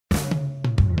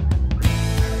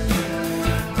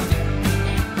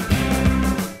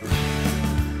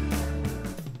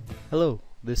Hello,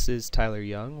 this is Tyler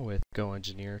Young with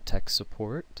GoEngineer Tech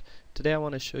Support. Today I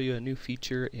want to show you a new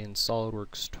feature in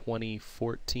SOLIDWORKS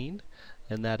 2014,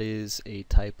 and that is a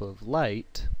type of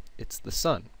light. It's the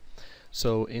sun.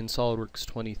 So in SOLIDWORKS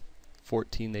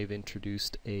 2014 they've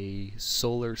introduced a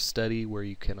solar study where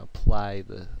you can apply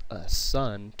the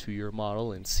sun to your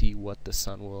model and see what the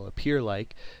sun will appear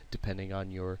like depending on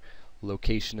your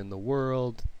location in the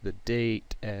world, the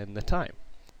date, and the time.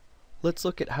 Let's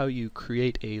look at how you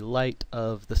create a light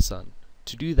of the sun.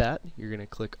 To do that, you're going to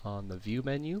click on the View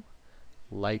menu,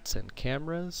 Lights and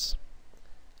Cameras,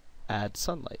 Add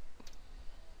Sunlight.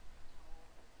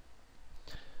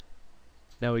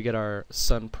 Now we get our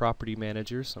Sun Property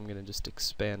Manager, so I'm going to just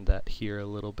expand that here a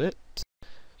little bit.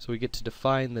 So we get to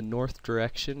define the north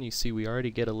direction. You see we already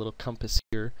get a little compass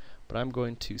here, but I'm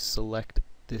going to select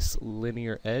this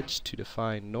linear edge to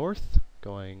define north,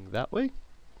 going that way.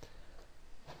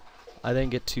 I then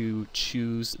get to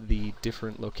choose the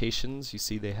different locations. You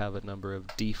see they have a number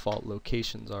of default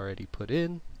locations already put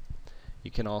in. You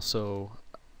can also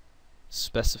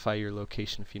specify your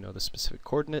location if you know the specific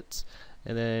coordinates,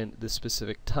 and then the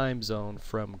specific time zone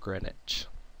from Greenwich.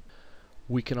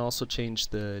 We can also change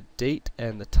the date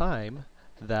and the time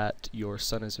that your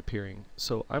sun is appearing.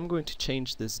 So I'm going to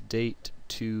change this date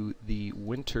to the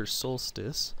winter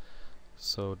solstice,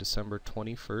 so December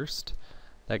 21st.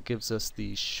 That gives us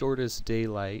the shortest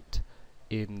daylight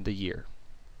in the year.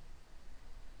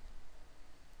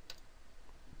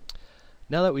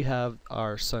 Now that we have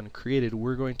our sun created,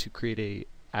 we're going to create an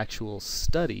actual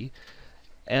study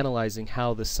analyzing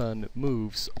how the sun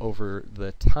moves over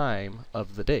the time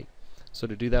of the day. So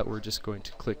to do that, we're just going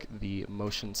to click the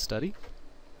motion study,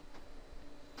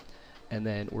 and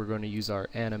then we're going to use our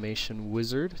animation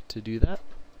wizard to do that.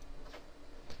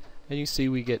 And you see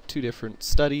we get two different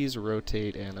studies,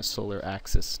 rotate and a solar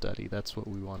axis study. That's what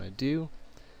we want to do.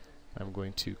 I'm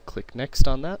going to click next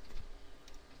on that.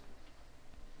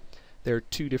 There are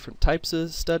two different types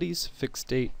of studies, fixed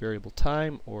date, variable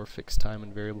time, or fixed time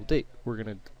and variable date. We're going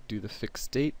to do the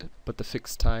fixed date, but the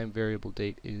fixed time, variable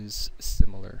date is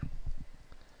similar.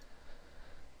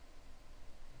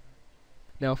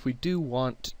 Now if we do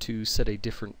want to set a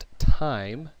different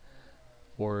time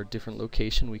or a different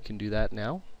location, we can do that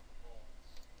now.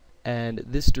 And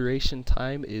this duration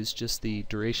time is just the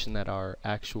duration that our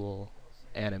actual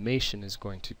animation is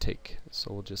going to take.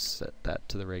 So we'll just set that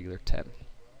to the regular 10.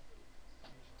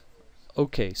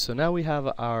 Okay, so now we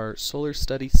have our solar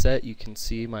study set. You can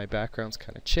see my background's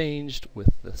kind of changed with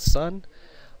the sun.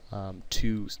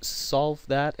 To solve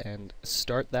that and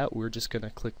start that, we're just going to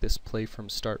click this Play from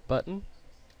Start button.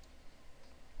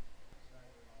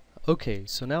 Okay,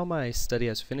 so now my study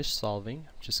has finished solving.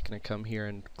 I'm just going to come here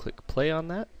and click play on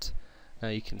that. Now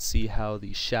you can see how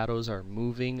the shadows are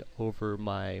moving over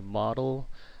my model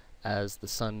as the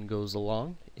sun goes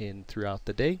along throughout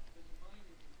the day.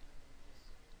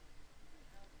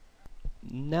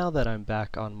 Now that I'm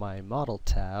back on my model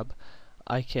tab,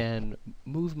 I can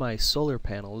move my solar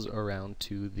panels around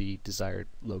to the desired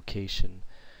location.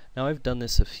 Now I've done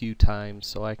this a few times,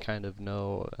 so I kind of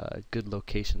know good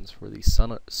locations for these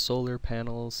solar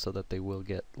panels so that they will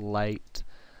get light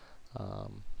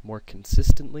more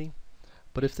consistently.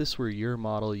 But if this were your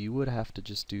model, you would have to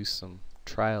just do some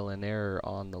trial and error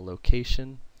on the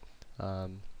location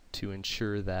to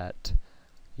ensure that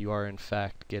you are in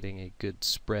fact getting a good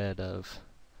spread of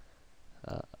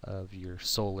your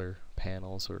solar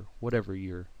panels or whatever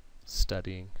you're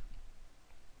studying.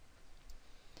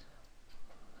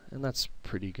 And that's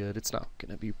pretty good. It's not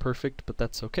going to be perfect, but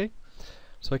that's okay.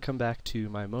 So I come back to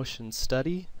my motion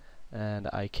study and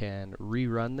I can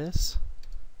rerun this,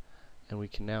 and we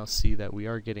can now see that we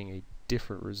are getting a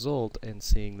different result and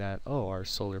seeing that, oh, our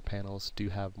solar panels do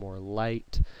have more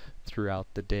light throughout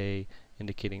the day,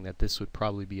 indicating that this would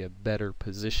probably be a better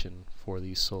position for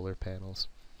these solar panels.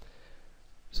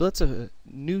 So that's a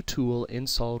new tool in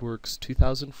SOLIDWORKS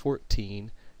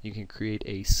 2014. You can create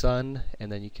a sun,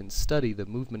 and then you can study the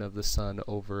movement of the sun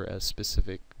over a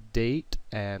specific date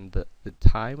and the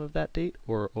time of that date,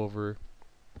 or over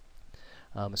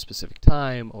a specific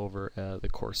time over the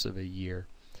course of a year.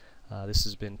 This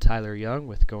has been Tyler Young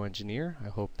with GoEngineer. I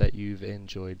hope that you've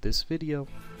enjoyed this video.